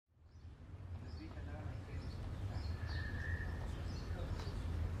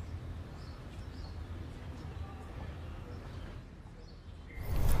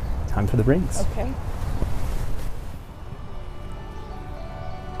time for the rings. Okay.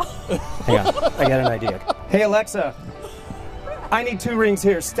 Hang on, I got an idea. Hey Alexa, I need 2 rings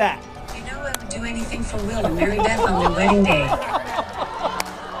here, stat. You know I would do anything for Will and Mary Beth on their wedding day.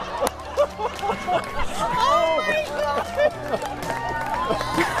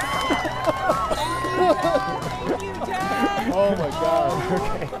 Oh my God.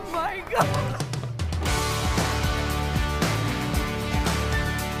 Okay. Oh my God.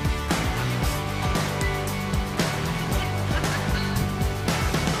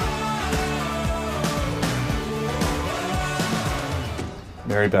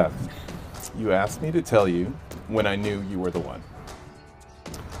 Mary Beth, you asked me to tell you when I knew you were the one.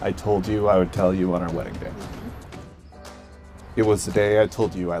 I told you I would tell you on our wedding day. It was the day I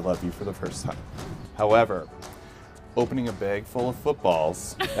told you I love you for the first time. However, opening a bag full of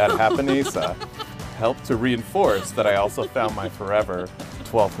footballs at Hapanesa helped to reinforce that I also found my forever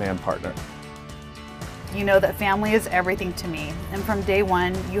 12-man partner. You know that family is everything to me, and from day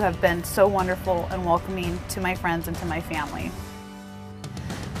one, you have been so wonderful and welcoming to my friends and to my family.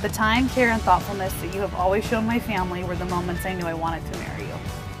 The time, care, and thoughtfulness that you have always shown my family were the moments I knew I wanted to marry you.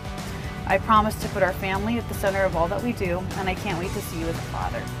 I promise to put our family at the center of all that we do, and I can't wait to see you as a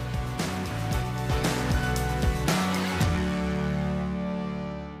father.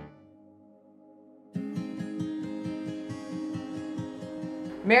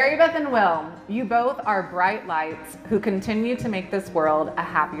 Mary Beth and Will, you both are bright lights who continue to make this world a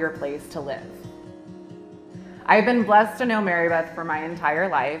happier place to live. I've been blessed to know Mary Beth for my entire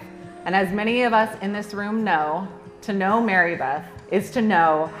life, and as many of us in this room know, to know Mary Beth is to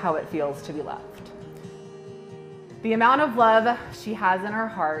know how it feels to be loved. The amount of love she has in her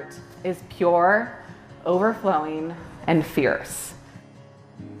heart is pure, overflowing, and fierce.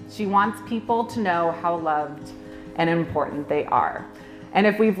 She wants people to know how loved and important they are. And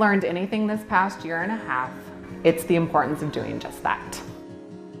if we've learned anything this past year and a half, it's the importance of doing just that.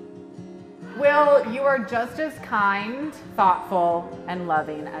 Will, you are just as kind, thoughtful, and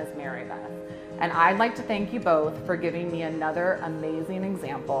loving as Mary Beth. And I'd like to thank you both for giving me another amazing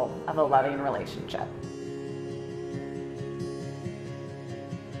example of a loving relationship.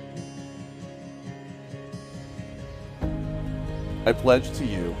 I pledge to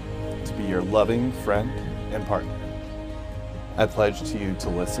you to be your loving friend and partner. I pledge to you to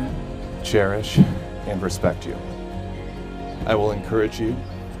listen, cherish, and respect you. I will encourage you,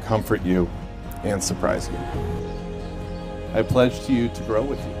 comfort you, and surprise you. I pledge to you to grow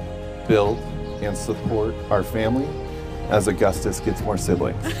with you, build and support our family as Augustus gets more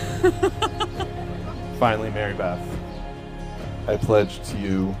siblings. Finally, Mary Beth, I pledge to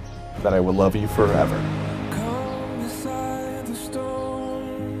you that I will love you forever.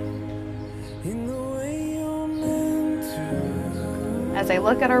 As I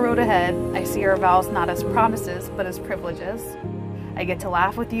look at our road ahead, I see our vows not as promises, but as privileges. I get to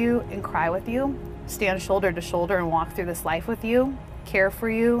laugh with you and cry with you, stand shoulder to shoulder and walk through this life with you, care for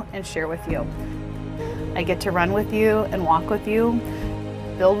you and share with you. I get to run with you and walk with you,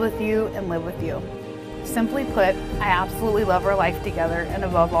 build with you and live with you. Simply put, I absolutely love our life together, and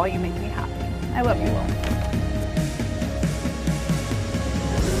above all, you make me happy. I love you, Will.